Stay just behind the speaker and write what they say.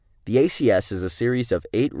The ACS is a series of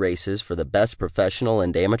 8 races for the best professional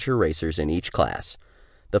and amateur racers in each class.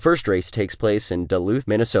 The first race takes place in Duluth,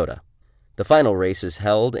 Minnesota. The final race is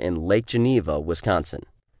held in Lake Geneva, Wisconsin.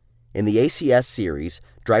 In the ACS series,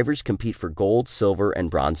 drivers compete for gold, silver, and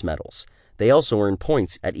bronze medals. They also earn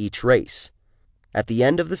points at each race. At the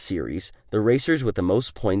end of the series, the racers with the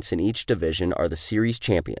most points in each division are the series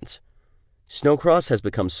champions. Snowcross has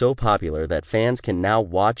become so popular that fans can now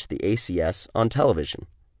watch the ACS on television.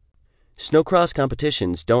 Snowcross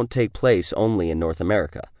competitions don't take place only in North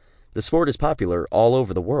America. The sport is popular all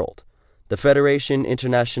over the world. The Fédération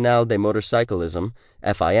Internationale de Motorcyclisme,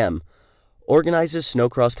 FIM, organizes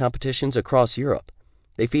snowcross competitions across Europe.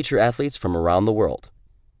 They feature athletes from around the world.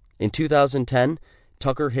 In 2010,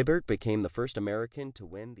 Tucker Hibbert became the first American to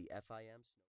win the FIM.